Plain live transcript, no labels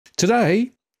Today,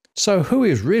 so who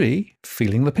is really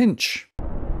feeling the pinch?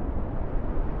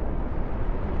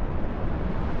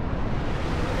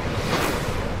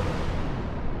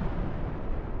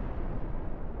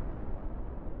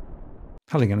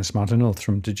 Hello again, it's Martin North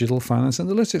from Digital Finance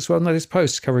Analytics, world latest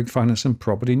posts covering finance and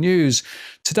property news.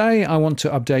 Today, I want to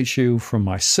update you from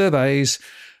my surveys,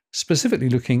 specifically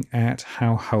looking at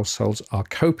how households are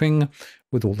coping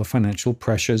with all the financial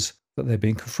pressures that they're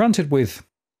being confronted with.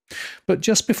 But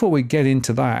just before we get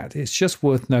into that, it's just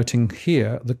worth noting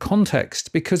here the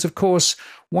context, because of course,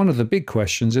 one of the big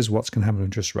questions is what's going to happen to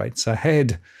interest rates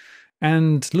ahead.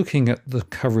 And looking at the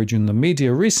coverage in the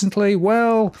media recently,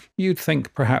 well, you'd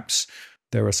think perhaps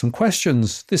there are some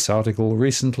questions. This article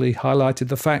recently highlighted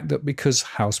the fact that because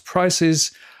house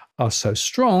prices are so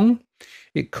strong,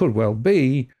 it could well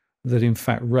be that in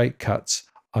fact rate cuts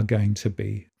are going to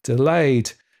be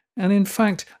delayed. And in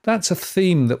fact, that's a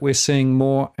theme that we're seeing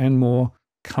more and more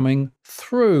coming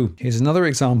through. Here's another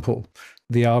example.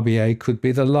 The RBA could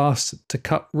be the last to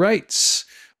cut rates,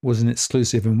 was an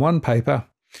exclusive in one paper.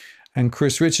 And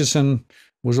Chris Richardson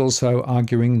was also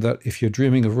arguing that if you're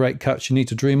dreaming of rate cuts, you need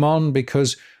to dream on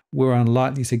because we're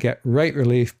unlikely to get rate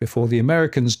relief before the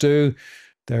Americans do.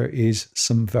 There is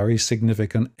some very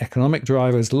significant economic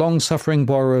drivers. Long-suffering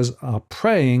borrowers are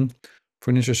praying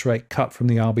for an interest rate cut from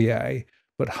the RBA,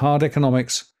 but hard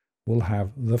economics will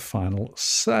have the final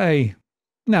say.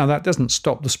 Now, that doesn't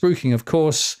stop the spruiking, of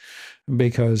course,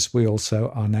 because we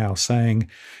also are now saying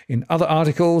in other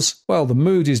articles, well, the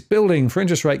mood is building for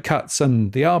interest rate cuts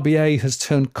and the RBA has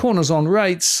turned corners on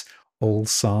rates. All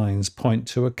signs point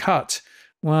to a cut.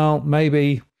 Well,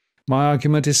 maybe my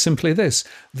argument is simply this.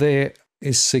 There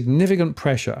is significant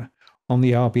pressure on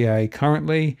the RBA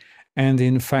currently. And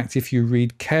in fact, if you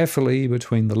read carefully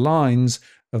between the lines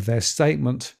of their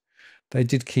statement, they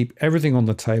did keep everything on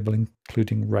the table,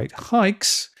 including rate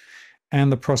hikes. And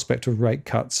the prospect of rate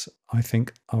cuts, I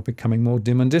think, are becoming more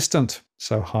dim and distant,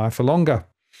 so higher for longer.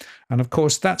 And of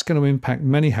course, that's going to impact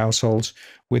many households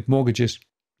with mortgages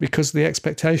because the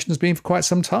expectation has been for quite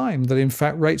some time that, in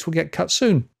fact, rates will get cut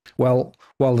soon. Well,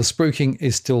 while the spruiking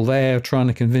is still there, trying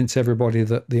to convince everybody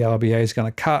that the RBA is going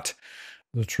to cut,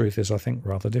 the truth is, I think,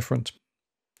 rather different.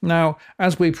 Now,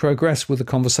 as we progress with the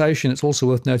conversation, it's also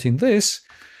worth noting this,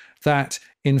 that,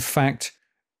 in fact,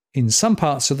 in some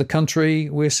parts of the country,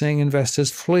 we're seeing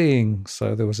investors fleeing.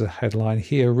 So there was a headline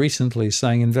here recently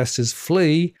saying investors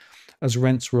flee as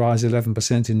rents rise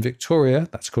 11% in Victoria.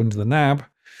 That's according to the NAB.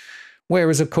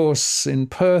 Whereas, of course, in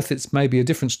Perth, it's maybe a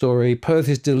different story. Perth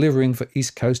is delivering for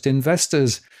East Coast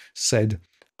investors, said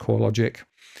CoreLogic.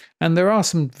 And there are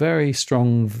some very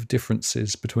strong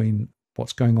differences between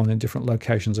what's going on in different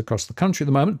locations across the country at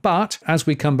the moment. But as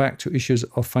we come back to issues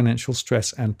of financial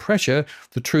stress and pressure,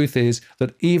 the truth is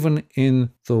that even in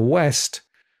the West,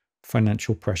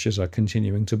 financial pressures are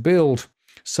continuing to build.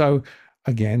 So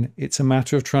again, it's a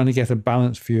matter of trying to get a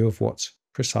balanced view of what's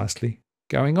precisely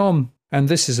going on. And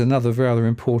this is another rather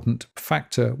important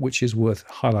factor which is worth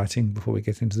highlighting before we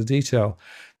get into the detail,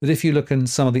 that if you look in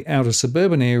some of the outer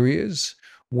suburban areas,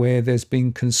 where there's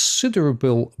been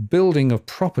considerable building of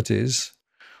properties,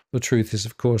 the truth is,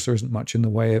 of course, there isn't much in the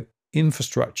way of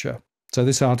infrastructure. So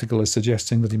this article is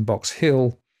suggesting that in Box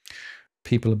Hill,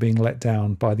 people are being let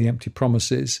down by the empty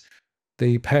promises.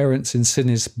 The parents in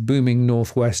Sydney's booming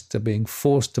northwest are being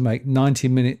forced to make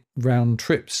 90-minute round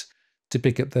trips to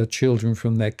pick up their children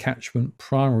from their catchment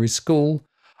primary school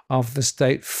after the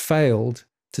state failed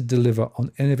to deliver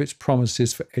on any of its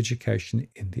promises for education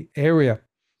in the area.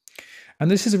 And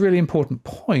this is a really important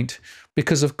point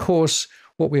because, of course,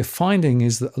 what we're finding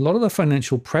is that a lot of the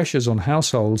financial pressures on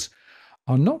households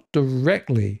are not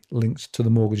directly linked to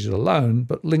the mortgages alone,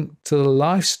 but linked to the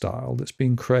lifestyle that's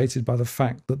being created by the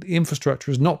fact that the infrastructure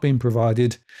has not been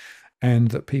provided and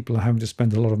that people are having to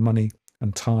spend a lot of money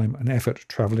and time and effort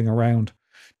traveling around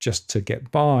just to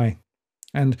get by.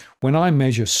 And when I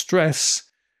measure stress,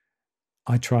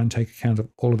 I try and take account of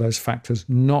all of those factors,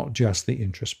 not just the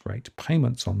interest rate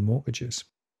payments on mortgages.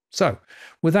 So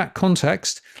with that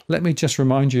context, let me just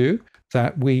remind you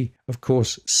that we, of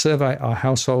course, survey our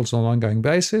households on an ongoing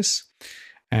basis.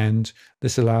 And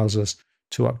this allows us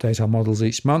to update our models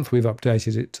each month. We've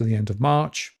updated it to the end of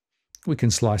March. We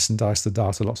can slice and dice the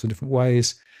data lots of different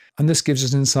ways. And this gives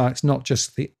us insights not just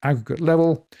at the aggregate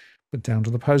level, but down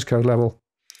to the postcode level.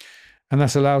 And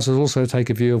that allows us also to take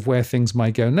a view of where things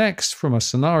may go next from a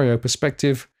scenario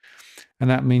perspective. And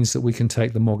that means that we can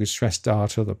take the mortgage stress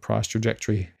data, the price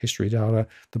trajectory history data,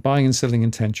 the buying and selling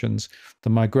intentions, the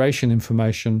migration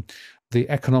information, the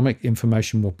economic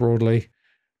information more broadly,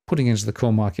 putting into the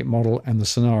core market model and the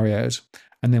scenarios.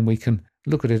 And then we can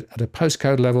look at it at a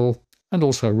postcode level and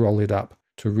also roll it up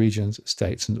to regions,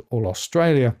 states, and all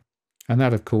Australia. And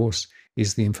that, of course,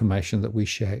 is the information that we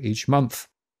share each month.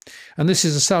 And this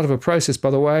is the start of a process, by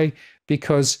the way,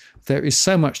 because there is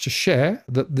so much to share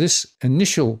that this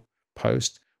initial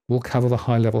post will cover the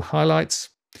high-level highlights.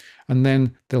 And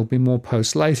then there'll be more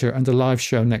posts later and a live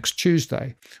show next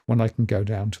Tuesday when I can go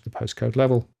down to the postcode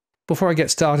level. Before I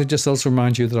get started, just also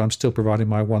remind you that I'm still providing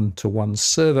my one-to-one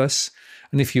service.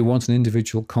 And if you want an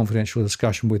individual confidential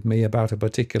discussion with me about a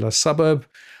particular suburb,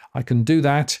 I can do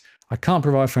that. I can't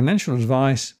provide financial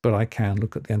advice, but I can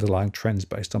look at the underlying trends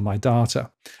based on my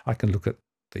data. I can look at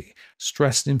the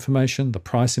stress information, the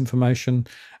price information,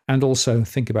 and also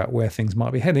think about where things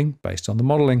might be heading based on the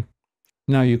modeling.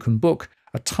 Now you can book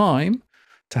a time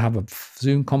to have a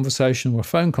Zoom conversation or a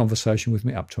phone conversation with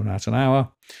me up to about an hour.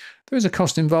 There is a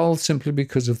cost involved simply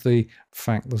because of the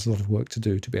fact there's a lot of work to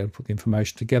do to be able to put the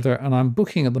information together. And I'm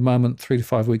booking at the moment 3 to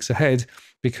 5 weeks ahead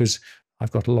because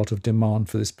I've got a lot of demand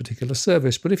for this particular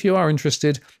service. But if you are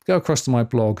interested, go across to my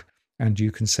blog and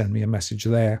you can send me a message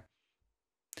there.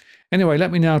 Anyway,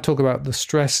 let me now talk about the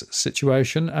stress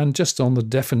situation. And just on the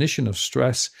definition of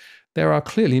stress, there are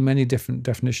clearly many different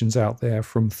definitions out there,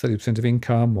 from 30% of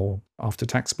income or after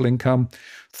taxable income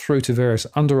through to various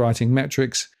underwriting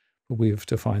metrics. We've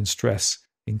defined stress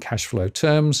in cash flow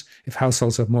terms. If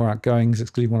households have more outgoings,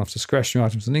 excluding one-off discretionary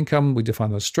items than income, we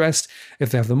define those stressed.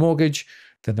 If they have the mortgage,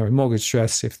 then they're in mortgage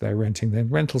stress. If they're renting, then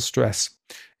rental stress.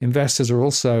 Investors are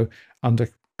also under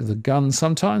the gun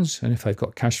sometimes, and if they've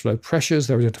got cash flow pressures,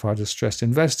 they're identified as stressed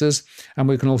investors. And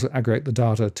we can also aggregate the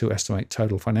data to estimate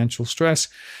total financial stress.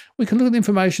 We can look at the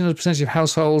information as a percentage of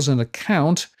households and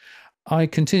account. I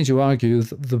continue to argue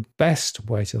that the best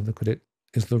way to look at it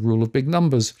is the rule of big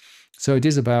numbers. So it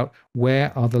is about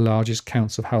where are the largest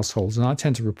counts of households, and I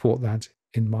tend to report that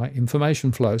in my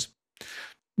information flows.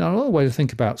 Now, another way to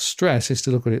think about stress is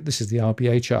to look at it, this is the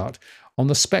RBA chart, on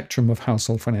the spectrum of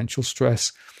household financial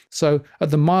stress. So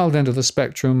at the mild end of the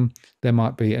spectrum, there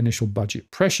might be initial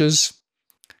budget pressures,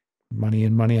 money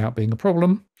in, money out being a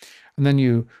problem, and then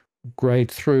you grade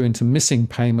through into missing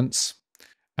payments,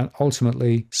 and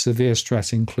ultimately severe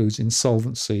stress includes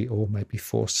insolvency or maybe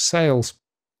forced sales.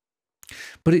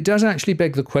 But it does actually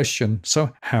beg the question,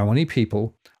 so how many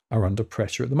people are under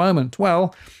pressure at the moment?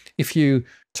 Well, if you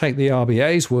take the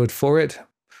RBA's word for it,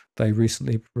 they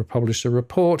recently published a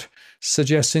report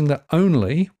suggesting that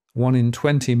only 1 in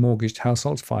 20 mortgaged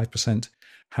households, 5%,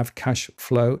 have cash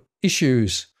flow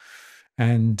issues.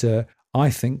 And I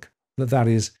think that that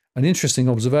is an interesting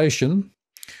observation.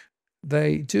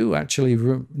 They do actually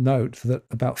note that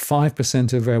about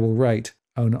 5% of variable rate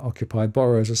owner-occupied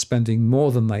borrowers are spending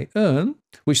more than they earn,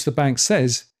 which the bank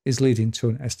says is leading to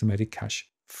an estimated cash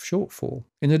shortfall.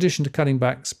 In addition to cutting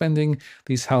back spending,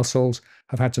 these households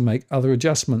have had to make other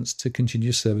adjustments to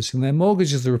continue servicing their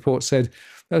mortgages. The report said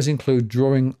those include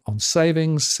drawing on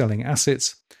savings, selling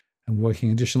assets, and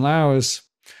working additional hours.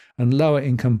 And lower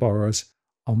income borrowers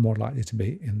are more likely to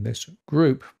be in this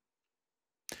group.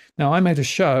 Now, I made a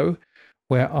show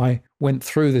where I went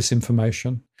through this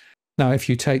information. Now, if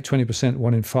you take 20%,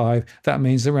 1 in 5, that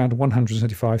means around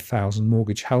 175,000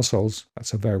 mortgage households,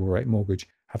 that's a variable rate mortgage,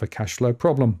 have a cash flow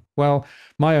problem. Well,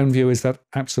 my own view is that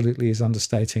absolutely is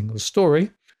understating the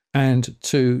story. And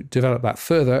to develop that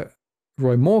further,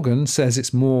 Roy Morgan says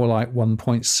it's more like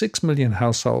 1.6 million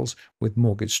households with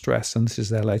mortgage stress. And this is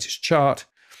their latest chart.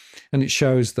 And it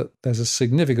shows that there's a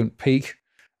significant peak,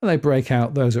 and they break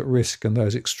out those at risk and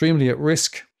those extremely at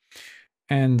risk.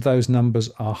 And those numbers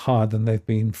are higher than they've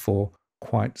been for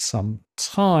quite some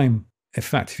time. In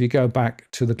fact, if you go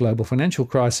back to the global financial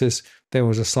crisis, there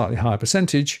was a slightly higher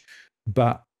percentage,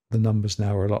 but the numbers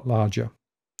now are a lot larger.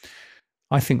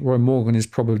 I think Roy Morgan is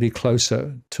probably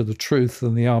closer to the truth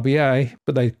than the RBA,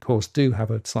 but they, of course, do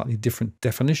have a slightly different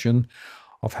definition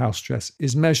of how stress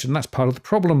is measured, and that's part of the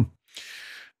problem.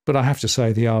 But I have to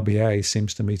say the RBA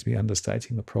seems to me to be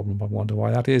understating the problem. I wonder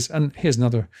why that is. And here's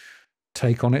another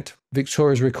take on it.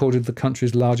 Victoria's recorded the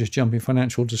country's largest jump in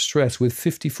financial distress, with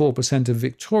 54% of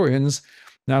Victorians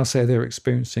now say they're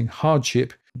experiencing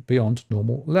hardship beyond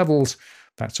normal levels.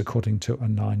 That's according to a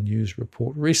 9 News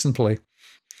report recently.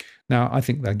 Now, I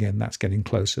think, again, that's getting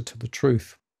closer to the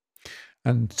truth.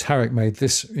 And Tarek made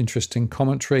this interesting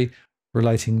commentary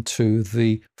relating to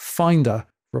the Finder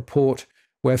report,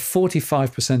 where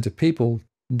 45% of people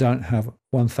don't have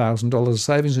 $1,000 of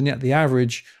savings, and yet the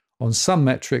average on some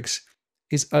metrics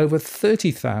is over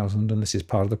 30,000. And this is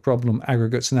part of the problem.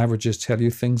 Aggregates and averages tell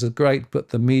you things are great, but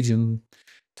the median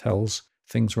tells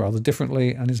things rather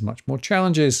differently and is much more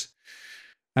challenges.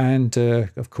 And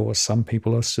of course, some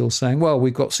people are still saying, well,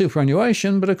 we've got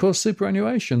superannuation, but of course,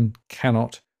 superannuation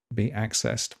cannot be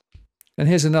accessed. And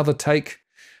here's another take.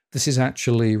 This is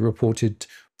actually reported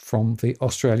from the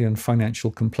Australian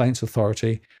Financial Complaints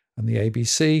Authority and the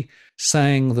ABC,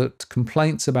 saying that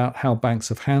complaints about how banks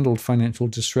have handled financial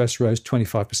distress rose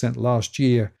 25% last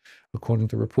year, according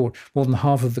to the report. More than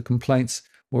half of the complaints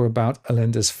were about a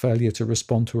lender's failure to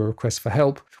respond to a request for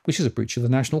help, which is a breach of the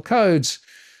national codes.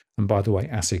 And by the way,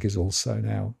 ASIC is also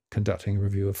now conducting a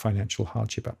review of financial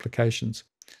hardship applications.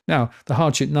 Now, the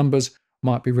hardship numbers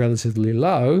might be relatively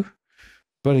low,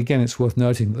 but again, it's worth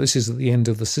noting that this is at the end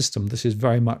of the system. This is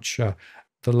very much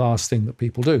the last thing that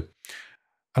people do.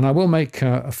 And I will make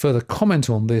a further comment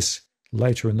on this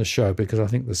later in the show, because I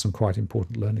think there's some quite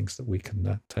important learnings that we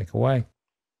can take away.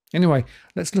 Anyway,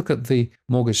 let's look at the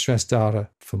mortgage stress data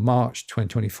for March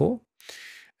 2024.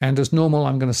 And as normal,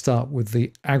 I'm going to start with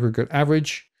the aggregate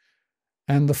average.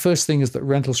 And the first thing is that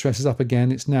rental stress is up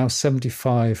again. It's now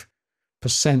 75%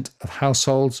 of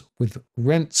households with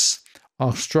rents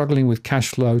are struggling with cash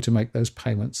flow to make those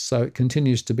payments. So it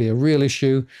continues to be a real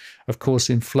issue. Of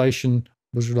course, inflation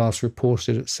was last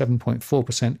reported at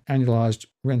 7.4% annualized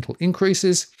rental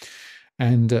increases.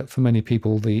 And for many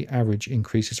people, the average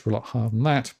increases were a lot higher than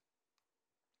that.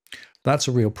 That's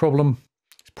a real problem.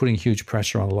 It's putting huge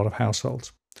pressure on a lot of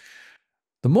households.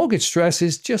 The mortgage stress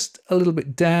is just a little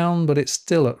bit down, but it's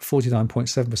still at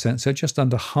 49.7%. So just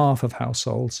under half of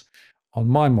households on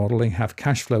my modeling have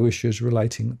cash flow issues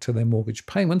relating to their mortgage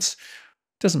payments.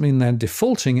 Doesn't mean they're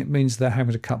defaulting. It means they're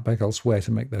having to cut back elsewhere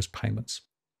to make those payments.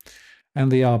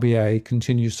 And the RBA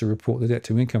continues to report the debt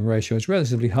to income ratio is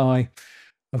relatively high.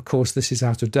 Of course, this is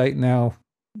out of date now.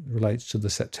 It relates to the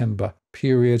September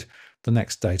period. The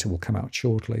next data will come out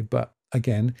shortly. But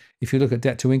again, if you look at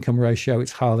debt to income ratio,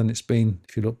 it's higher than it's been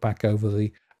if you look back over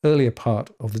the earlier part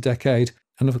of the decade.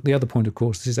 And the other point, of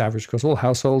course, this is average across all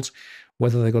households,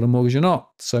 whether they've got a mortgage or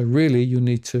not. So really, you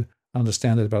need to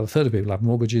understand that about a third of people have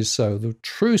mortgages. So the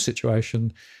true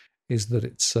situation is that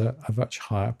it's a much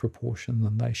higher proportion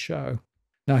than they show.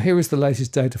 Now, here is the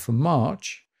latest data for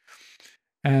March.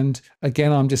 And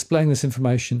again, I'm displaying this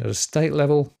information at a state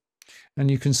level.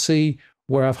 And you can see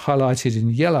where I've highlighted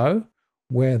in yellow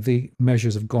where the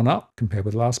measures have gone up compared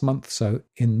with last month. So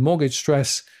in mortgage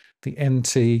stress, the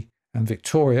NT and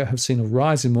Victoria have seen a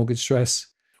rise in mortgage stress.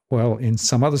 Well, in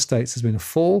some other states, there's been a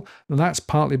fall. And that's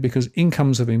partly because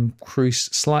incomes have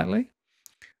increased slightly.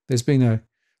 There's been a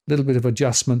little bit of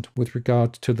adjustment with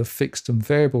regard to the fixed and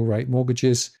variable rate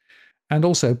mortgages. And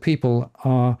also people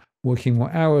are working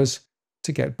more hours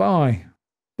to get by.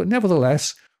 But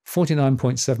nevertheless,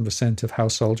 49.7% of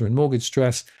households are in mortgage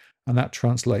stress, and that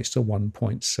translates to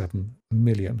 1.7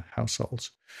 million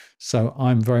households. So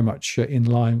I'm very much in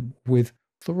line with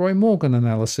the Roy Morgan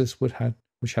analysis, which had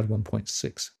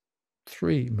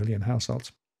 1.63 million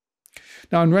households.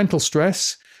 Now, in rental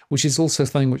stress, which is also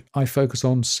something which I focus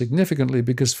on significantly,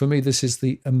 because for me, this is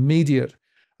the immediate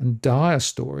and dire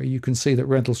story. You can see that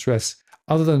rental stress,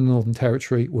 other than the Northern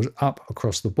Territory, was up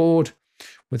across the board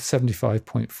with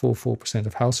 75.44%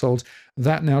 of households.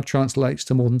 That now translates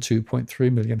to more than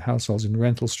 2.3 million households in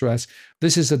rental stress.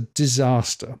 This is a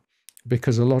disaster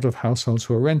because a lot of households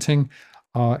who are renting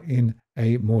are in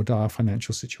a more dire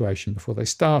financial situation before they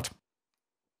start.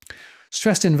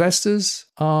 Stressed investors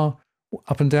are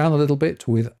up and down a little bit,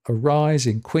 with a rise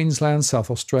in Queensland,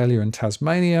 South Australia and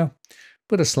Tasmania,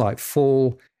 but a slight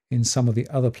fall in some of the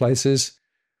other places.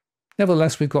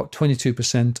 Nevertheless, we've got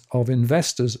 22% of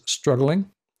investors struggling,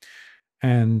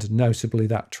 and notably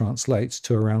that translates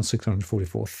to around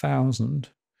 644,000.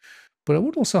 But I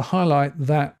would also highlight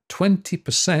that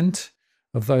 20%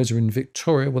 of those are in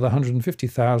Victoria with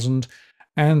 150,000,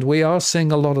 and we are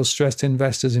seeing a lot of stressed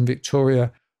investors in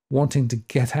Victoria wanting to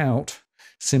get out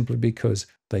simply because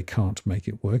they can't make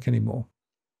it work anymore.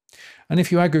 And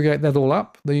if you aggregate that all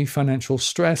up, the financial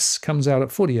stress comes out at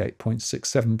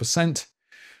 48.67%,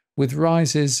 with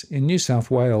rises in New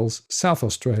South Wales, South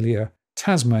Australia,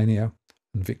 Tasmania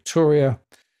and Victoria,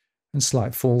 and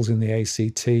slight falls in the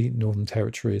ACT, Northern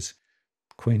Territories,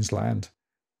 Queensland,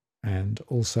 and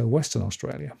also Western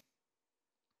Australia.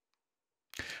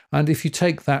 And if you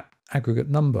take that aggregate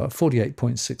number,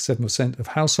 48.67% of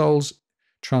households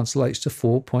translates to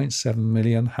 4.7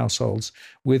 million households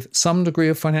with some degree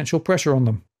of financial pressure on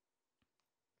them.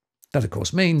 That, of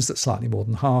course, means that slightly more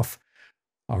than half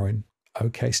are in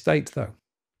okay state, though.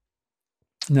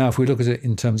 Now, if we look at it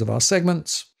in terms of our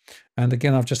segments, and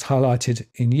again, I've just highlighted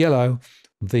in yellow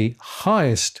the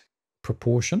highest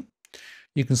proportion.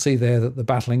 You can see there that the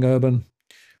battling urban,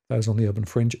 those on the urban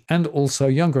fringe, and also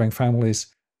young growing families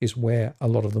is where a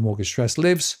lot of the mortgage stress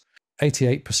lives.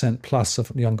 88% plus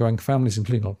of young growing families,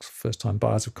 including lots of first-time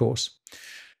buyers, of course.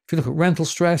 If you look at rental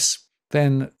stress,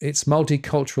 Then it's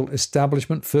multicultural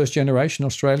establishment, first generation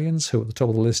Australians who are at the top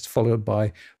of the list, followed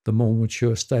by the more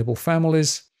mature, stable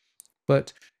families.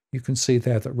 But you can see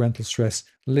there that rental stress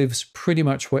lives pretty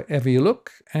much wherever you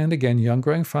look. And again, young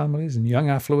growing families and young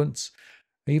affluents,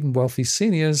 even wealthy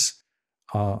seniors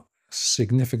are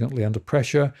significantly under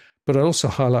pressure. But I also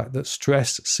highlight that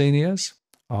stressed seniors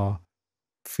are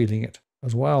feeling it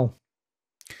as well.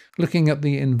 Looking at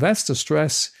the investor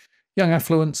stress, young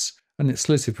affluents and its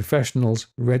listed professionals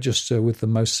register with the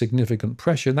most significant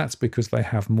pressure. That's because they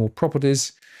have more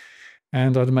properties.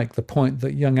 And I'd make the point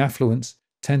that young affluents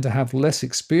tend to have less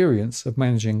experience of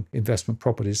managing investment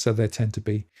properties, so they tend to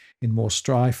be in more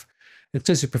strife.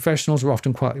 Its professionals are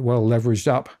often quite well leveraged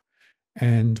up,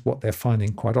 and what they're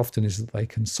finding quite often is that they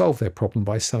can solve their problem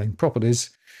by selling properties,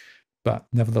 but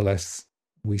nevertheless,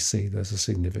 we see there's a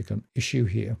significant issue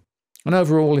here. And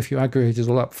overall, if you aggregate it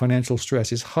all up, financial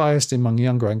stress is highest among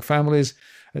young growing families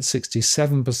at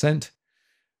 67%,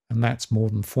 and that's more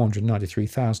than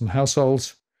 493,000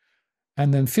 households.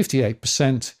 And then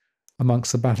 58%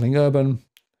 amongst the battling urban,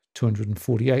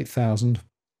 248,000.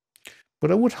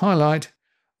 But I would highlight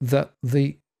that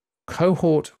the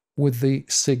cohort with the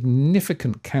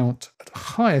significant count at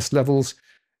highest levels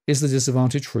is the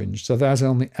disadvantaged fringe. So that's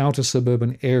on the outer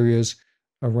suburban areas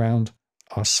around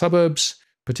our suburbs,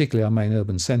 particularly our main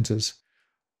urban centres,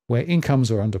 where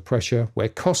incomes are under pressure, where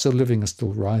costs of living are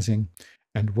still rising,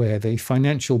 and where the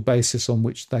financial basis on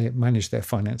which they manage their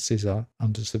finances are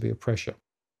under severe pressure.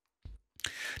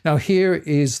 Now, here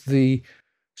is the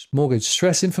mortgage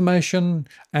stress information,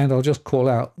 and I'll just call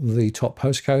out the top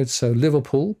postcodes. So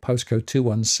Liverpool, postcode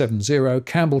 2170,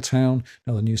 Campbelltown,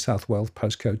 another New South Wales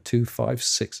postcode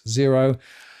 2560,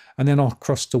 and then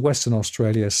across to Western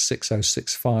Australia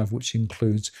 6065, which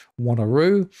includes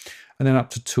Wanneroo, and then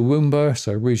up to Toowoomba,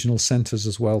 so regional centres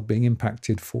as well being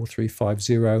impacted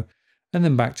 4350, and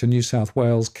then back to New South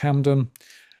Wales, Camden,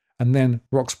 and then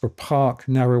Roxburgh Park,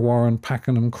 Narre Warren,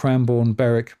 Pakenham, Cranbourne,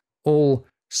 Berwick, all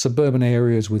suburban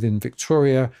areas within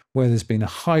Victoria where there's been a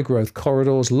high growth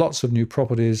corridors, lots of new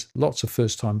properties, lots of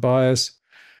first time buyers.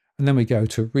 And then we go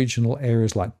to regional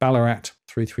areas like Ballarat,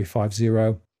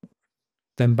 3350,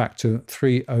 then back to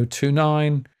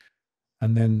 3029,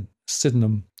 and then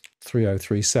Sydenham,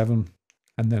 3037,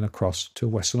 and then across to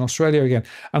Western Australia again.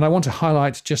 And I want to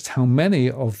highlight just how many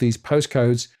of these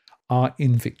postcodes are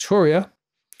in Victoria,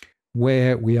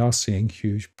 where we are seeing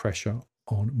huge pressure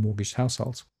on mortgaged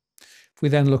households. If we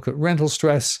then look at rental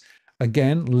stress,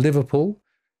 again, Liverpool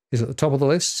is at the top of the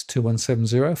list,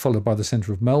 2170, followed by the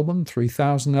centre of Melbourne,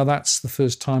 3000. Now that's the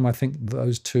first time I think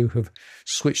those two have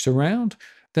switched around.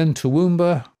 Then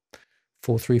Toowoomba,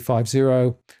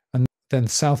 4350, and then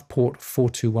Southport,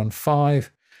 4215,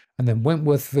 and then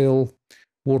Wentworthville,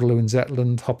 Waterloo and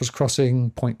Zetland, Hoppers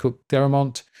Crossing, Point Cook,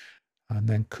 Derrimont, and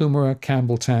then Coomera,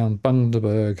 Campbelltown,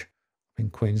 Bundaberg in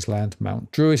Queensland,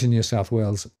 Mount Druitt in New South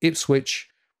Wales, Ipswich,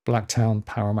 Blacktown,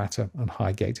 Parramatta, and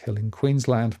Highgate Hill in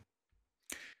Queensland.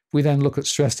 We then look at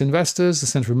stressed investors. The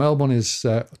centre of Melbourne is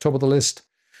top of the list.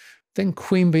 Then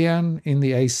Queanbeyan in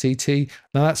the ACT.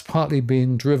 Now that's partly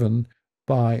being driven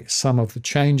by some of the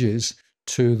changes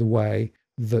to the way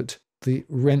that the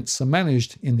rents are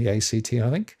managed in the ACT, I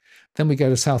think. Then we go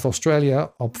to South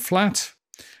Australia, Ob Flat,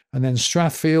 and then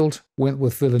Strathfield,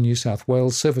 Wentworthville in New South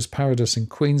Wales, Surfers Paradise in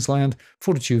Queensland,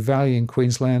 Fortitude Valley in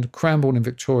Queensland, Cranbourne in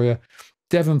Victoria,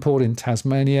 Devonport in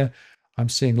Tasmania. I'm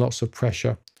seeing lots of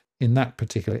pressure in that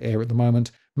particular area at the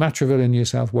moment. Matraville in New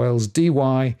South Wales,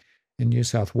 DY in New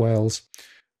South Wales,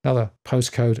 another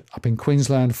postcode up in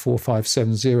Queensland,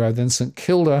 4570, then St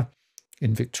Kilda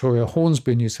in Victoria,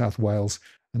 Hornsby in New South Wales,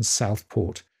 and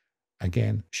Southport,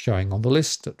 again showing on the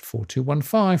list at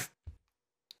 4215.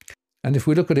 And if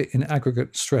we look at it in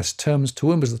aggregate stress terms,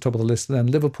 Toowoomba's at the top of the list, then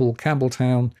Liverpool,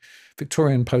 Campbelltown,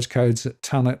 Victorian postcodes at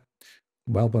Thanet,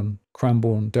 Melbourne,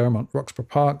 Cranbourne, Derrimont, Roxburgh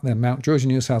Park, then Mount Druitt in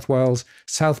New South Wales,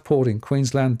 Southport in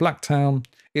Queensland, Blacktown,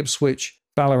 Ipswich,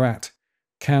 Ballarat,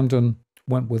 Camden,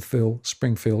 Wentworthville,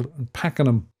 Springfield, and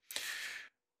Pakenham.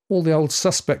 All the old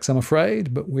suspects, I'm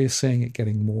afraid, but we're seeing it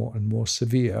getting more and more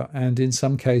severe. And in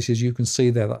some cases, you can see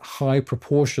there that high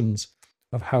proportions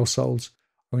of households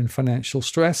are in financial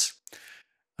stress.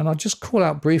 And I'll just call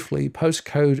out briefly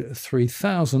postcode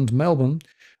 3000, Melbourne,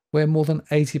 where more than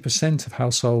 80% of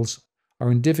households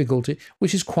are in difficulty,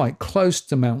 which is quite close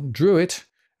to Mount Druitt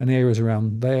and areas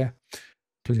around there,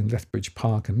 including Lethbridge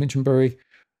Park and Minchinbury,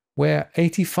 where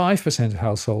 85% of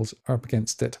households are up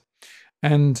against it.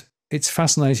 And it's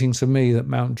fascinating to me that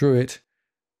Mount Druitt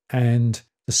and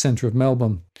the centre of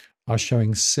Melbourne are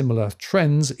showing similar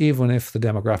trends, even if the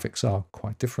demographics are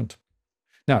quite different.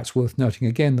 Now, it's worth noting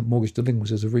again that mortgage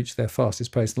delinquencies have reached their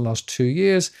fastest pace in the last 2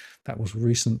 years. That was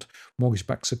recent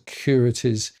mortgage-backed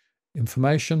securities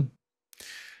information.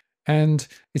 And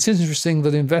it's interesting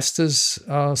that investors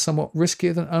are somewhat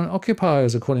riskier than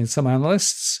owner-occupiers, according to some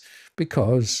analysts,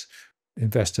 because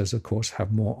investors, of course,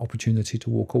 have more opportunity to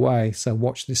walk away. So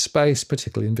watch this space,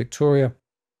 particularly in Victoria.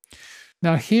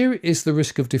 Now, here is the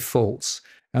risk of defaults.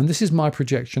 And this is my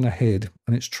projection ahead.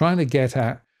 And it's trying to get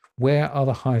at where are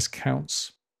the highest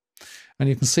counts. And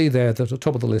you can see there that at the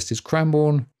top of the list is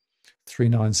Cranbourne,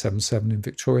 3977 in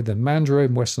Victoria, then Mandurah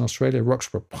in Western Australia,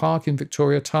 Roxburgh Park in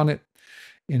Victoria, Tarnit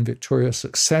in Victoria,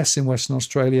 Success in Western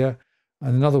Australia,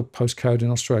 and another postcode in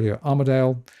Australia,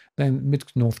 Armidale, then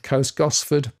Mid-North Coast,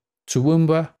 Gosford,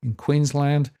 Toowoomba in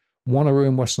Queensland, Wanneroo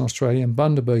in Western Australia, and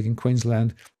Bundaberg in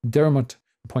Queensland, Derrimut,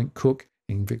 Point Cook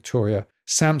in Victoria,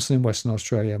 Samson in Western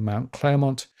Australia, Mount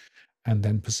Claremont, and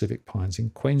then Pacific Pines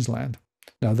in Queensland.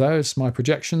 Now, those are my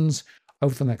projections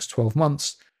over the next 12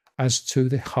 months as to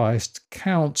the highest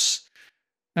counts.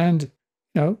 And,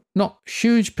 not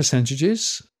huge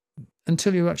percentages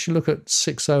until you actually look at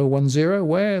 6010,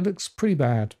 where it looks pretty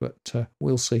bad, but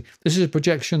we'll see. This is a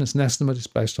projection, it's an estimate, it's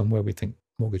based on where we think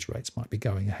mortgage rates might be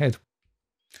going ahead.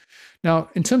 Now,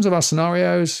 in terms of our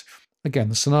scenarios, again,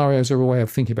 the scenarios are a way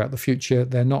of thinking about the future.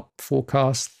 They're not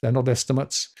forecasts, they're not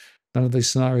estimates. None of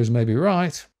these scenarios may be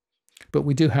right, but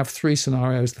we do have 3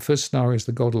 scenarios. The first scenario is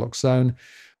the Goldilocks zone,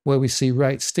 where we see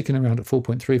rates sticking around at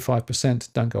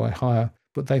 4.35%, don't go higher,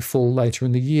 but they fall later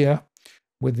in the year,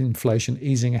 with inflation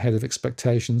easing ahead of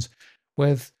expectations,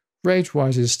 with wage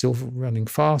rises still running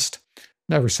fast,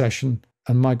 no recession,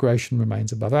 and migration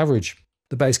remains above average.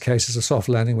 The base case is a soft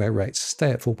landing where rates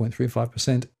stay at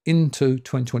 4.35% into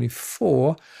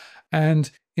 2024,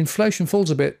 and inflation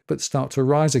falls a bit but start to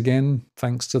rise again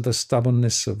thanks to the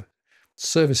stubbornness of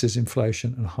services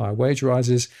inflation and higher wage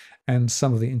rises and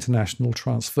some of the international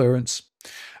transference.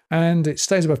 And it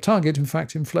stays above target, in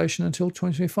fact, inflation until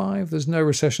 2025. There's no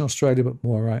recession in Australia,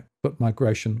 but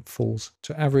migration falls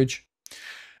to average.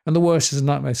 And the worst is a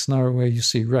nightmare scenario where you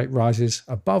see rate rises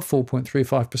above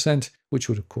 4.35%, which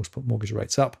would, of course, put mortgage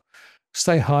rates up,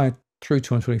 stay high through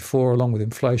 2024, along with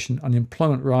inflation,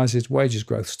 unemployment rises, wages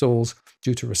growth stalls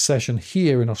due to recession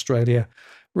here in Australia,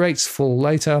 rates fall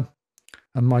later,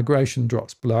 and migration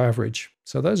drops below average.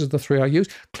 So those are the 3 I use.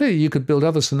 Clearly, you could build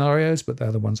other scenarios, but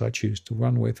they're the ones I choose to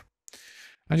run with.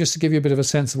 And just to give you a bit of a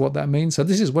sense of what that means, so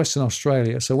this is Western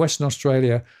Australia. So Western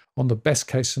Australia, on the best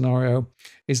case scenario,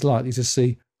 is likely to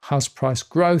see house price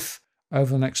growth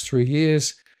over the next 3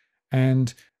 years.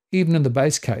 And even in the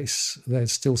base case,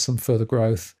 there's still some further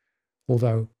growth,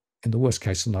 although in the worst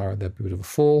case scenario, there'd be a bit of a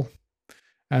fall.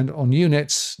 And on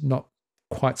units, not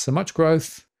quite so much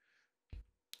growth,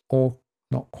 or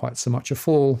not quite so much a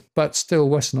fall, but still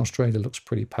Western Australia looks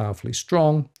pretty powerfully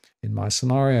strong in my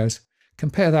scenarios.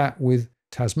 Compare that with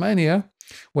Tasmania,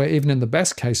 where even in the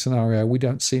best case scenario, we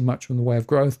don't see much in the way of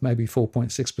growth, maybe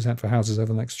 4.6% for houses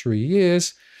over the next 3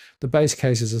 years. The base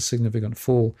case is a significant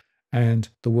fall, and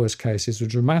the worst case is a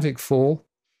dramatic fall.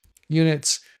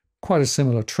 Units, quite a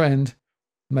similar trend,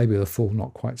 maybe the fall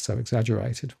not quite so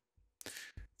exaggerated.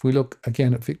 If we look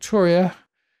again at Victoria,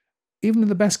 even in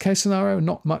the best case scenario,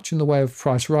 not much in the way of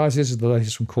price rises. The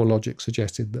latest from CoreLogic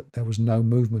suggested that there was no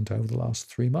movement over the last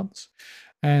 3 months.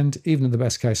 And even in the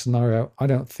best case scenario, I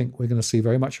don't think we're going to see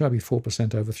very much, maybe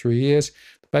 4% over 3 years.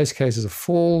 The base case is a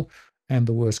fall, and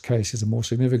the worst case is a more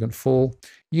significant fall.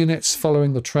 Units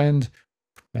following the trend,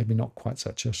 maybe not quite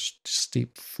such a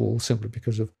steep fall, simply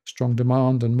because of strong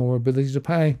demand and more ability to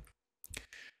pay.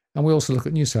 And we also look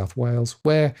at New South Wales,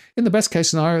 where in the best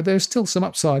case scenario, there's still some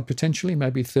upside potentially,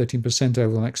 maybe 13%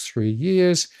 over the next 3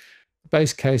 years. The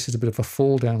base case is a bit of a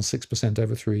fall, down 6%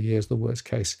 over 3 years. The worst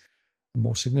case, a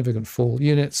more significant fall.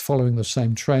 Units following the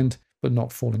same trend, but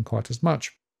not falling quite as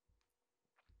much.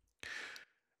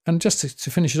 And just to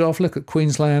finish it off, look at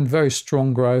Queensland, very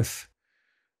strong growth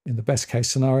in the best case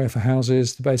scenario for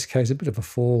houses. The base case, a bit of a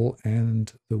fall,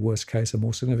 and the worst case, a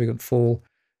more significant fall.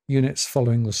 Units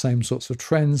following the same sorts of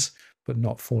trends, but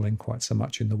not falling quite so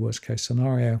much in the worst case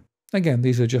scenario. Again,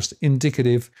 these are just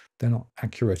indicative. They're not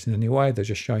accurate in any way. They're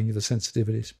just showing you the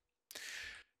sensitivities.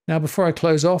 Now, before I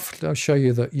close off, I'll show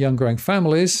you that young growing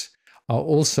families are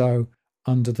also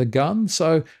under the gun.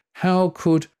 So how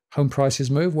could home prices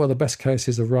move? Well, the best case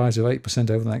is a rise of 8%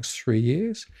 over the next 3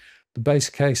 years. The base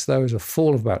case, though, is a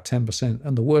fall of about 10%,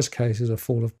 and the worst case is a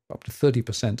fall of up to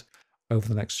 30% over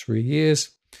the next 3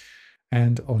 years.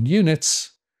 And on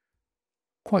units,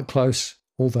 quite close,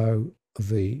 although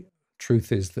the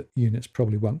truth is that units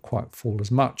probably won't quite fall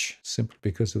as much, simply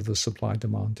because of the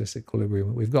supply-demand disequilibrium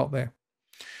that we've got there.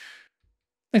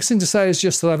 Next thing to say is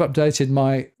just that I've updated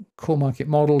my core market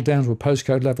model down to a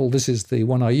postcode level. This is the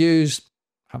one I use,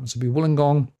 happens to be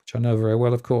Wollongong, which I know very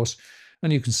well, of course.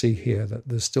 And you can see here that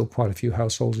there's still quite a few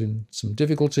households in some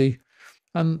difficulty.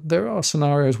 And there are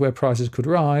scenarios where prices could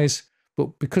rise,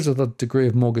 but because of the degree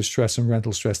of mortgage stress and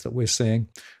rental stress that we're seeing,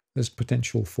 there's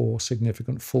potential for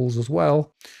significant falls as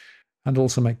well. And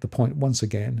also make the point once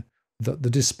again that the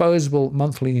disposable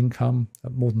monthly income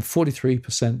at more than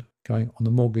 43% going on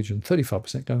the mortgage and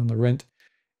 35% going on the rent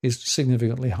is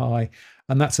significantly high.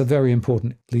 And that's a very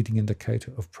important leading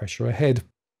indicator of pressure ahead.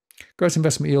 Gross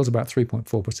investment yield is about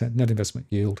 3.4%. Net investment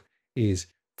yield is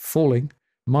falling,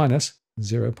 minus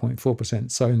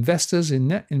 0.4%. So investors in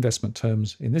net investment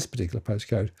terms in this particular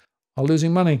postcode are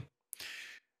losing money.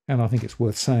 And I think it's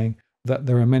worth saying that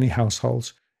there are many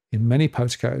households in many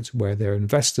postcodes where they're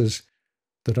investors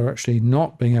that are actually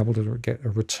not being able to get a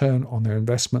return on their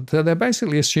investment. They're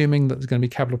basically assuming that there's going to be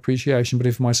capital appreciation, but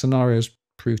if my scenarios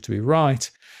prove to be right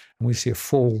and we see a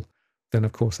fall, then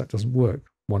of course that doesn't work.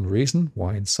 One reason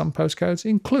why in some postcodes,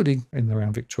 including in and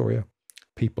around Victoria,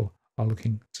 people are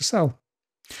looking to sell.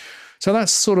 So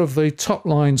that's sort of the top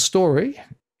line story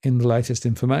in the latest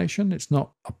information. It's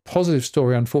not a positive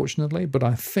story, unfortunately, but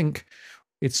I think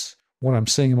it's what I'm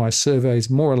seeing in my surveys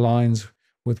more aligns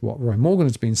with what Roy Morgan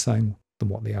has been saying than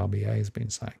what the RBA has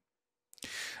been saying.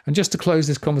 And just to close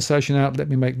this conversation out, let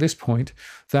me make this point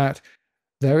that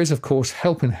there is, of course,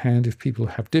 help in hand if people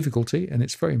have difficulty, and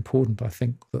it's very important, I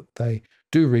think, that they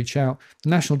do reach out. The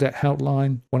National Debt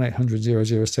Helpline,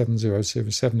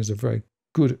 1-800-007-007, is a very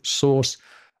good source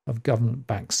of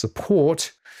government-backed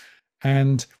support,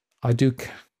 and I do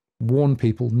warn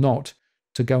people not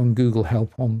to go and Google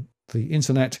help on the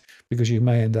internet, because you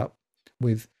may end up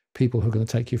with people who are going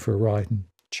to take you for a ride and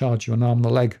charge you an arm and a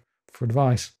leg for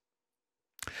advice.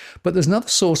 But there's another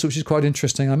source which is quite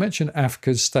interesting. I mentioned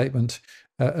AFCA's statement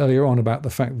earlier on about the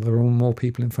fact that there are more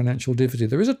people in financial difficulty.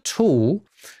 There is a tool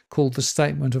called the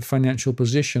Statement of Financial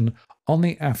Position on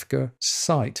the AFCA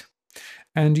site.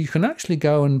 And you can actually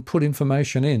go and put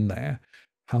information in there: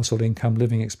 household income,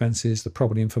 living expenses, the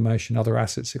property information, other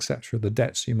assets, etc., the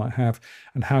debts you might have,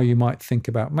 and how you might think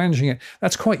about managing it.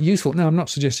 That's quite useful. Now, I'm not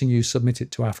suggesting you submit it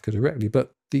to AFCA directly,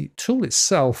 but the tool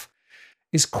itself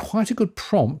is quite a good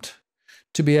prompt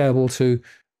to be able to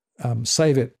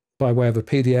save it by way of a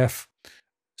PDF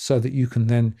so that you can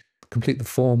then complete the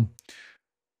form,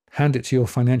 hand it to your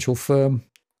financial firm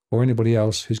or anybody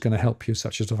else who's going to help you,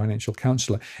 such as a financial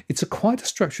counsellor. It's quite a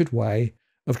structured way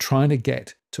of trying to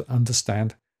get to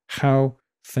understand how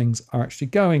things are actually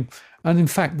going. And in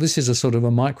fact, this is a sort of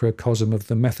a microcosm of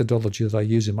the methodology that I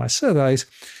use in my surveys,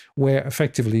 where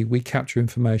effectively we capture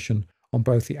information on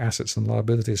both the assets and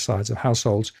liabilities sides of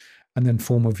households and then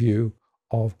form a view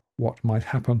of what might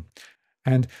happen.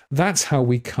 And that's how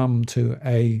we come to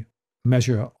a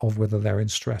measure of whether they're in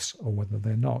stress or whether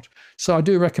they're not. So I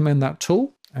do recommend that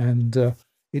tool, and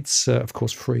it's of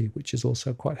course free, which is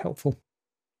also quite helpful.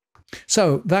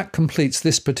 So that completes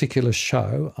this particular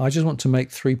show. I just want to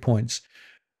make 3 points.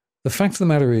 The fact of the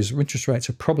matter is interest rates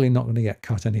are probably not going to get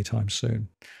cut anytime soon.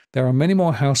 There are many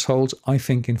more households, I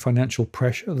think, in financial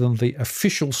pressure than the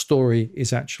official story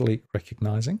is actually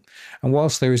recognizing. And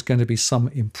whilst there is going to be some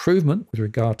improvement with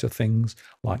regard to things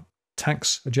like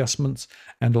tax adjustments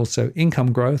and also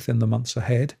income growth in the months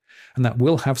ahead, and that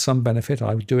will have some benefit,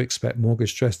 I do expect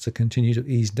mortgage stress to continue to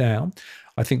ease down.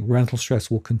 I think rental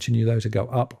stress will continue, though, to go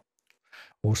up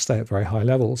or stay at very high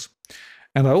levels.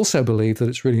 And I also believe that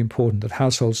it's really important that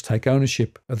households take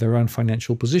ownership of their own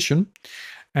financial position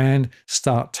and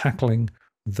start tackling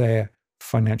their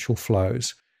financial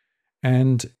flows.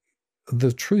 And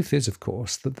the truth is, of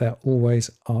course, that there always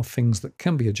are things that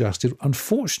can be adjusted.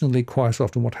 Unfortunately, quite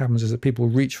often what happens is that people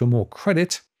reach for more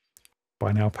credit,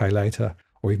 buy now, pay later,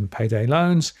 or even payday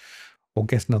loans, or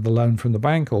get another loan from the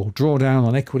bank, or draw down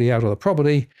on equity out of the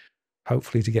property,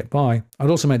 hopefully to get by. I'd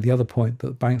also make the other point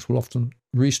that banks will often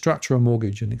restructure a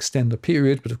mortgage and extend the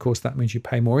period, but of course that means you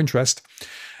pay more interest.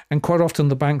 And quite often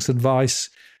the bank's advice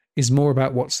is more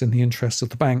about what's in the interest of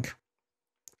the bank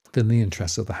than the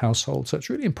interest of the household. So it's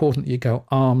really important that you go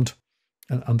armed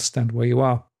and understand where you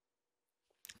are.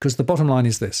 Because the bottom line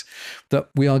is this, that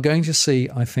we are going to see,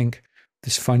 I think,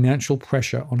 this financial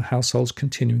pressure on households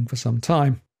continuing for some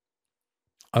time.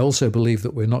 I also believe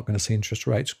that we're not going to see interest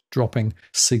rates dropping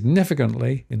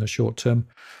significantly in the short term,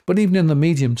 but even in the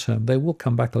medium term, they will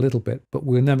come back a little bit, but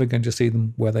we're never going to see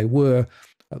them where they were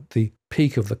at the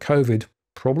peak of the COVID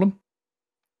problem,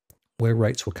 where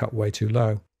rates were cut way too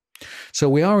low. So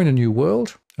we are in a new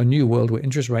world where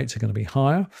interest rates are going to be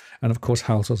higher, and of course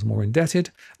households are more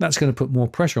indebted. That's going to put more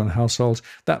pressure on households.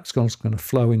 That's going to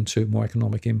flow into more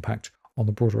economic impact on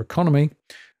the broader economy.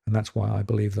 And that's why I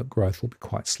believe that growth will be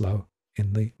quite slow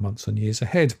in the months and years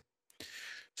ahead.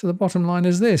 So the bottom line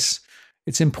is this: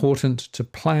 it's important to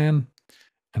plan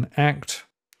and act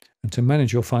and to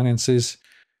manage your finances,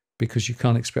 because you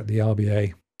can't expect the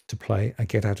RBA to play a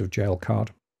get out of jail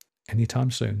card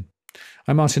anytime soon.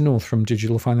 I'm Martin North from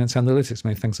Digital Finance Analytics.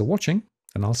 Many thanks for watching,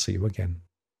 and I'll see you again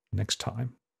next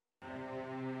time.